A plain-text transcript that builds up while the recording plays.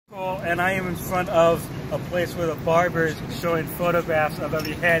and I am in front of a place where the barber is showing photographs of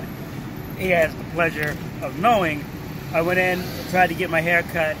every head he has the pleasure of knowing. I went in, tried to get my hair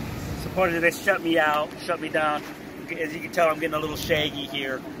cut. Supposedly they shut me down. As you can tell, I'm getting a little shaggy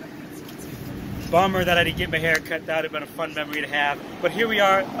here. Bummer that I didn't get my hair cut. That would have been a fun memory to have. But here we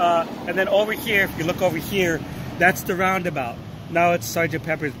are, and then over here, if you look over here, that's the roundabout. Now it's Sergeant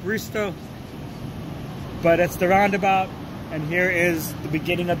Pepper's Barista, but it's the roundabout, and here is the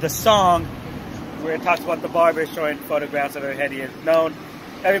beginning of the song where it talks about the barber showing photographs of her head he has known.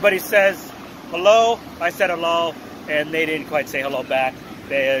 Everybody says hello. I said hello, and they didn't quite say hello back.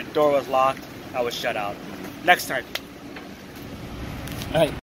 The door was locked. I was shut out. Next time. All right.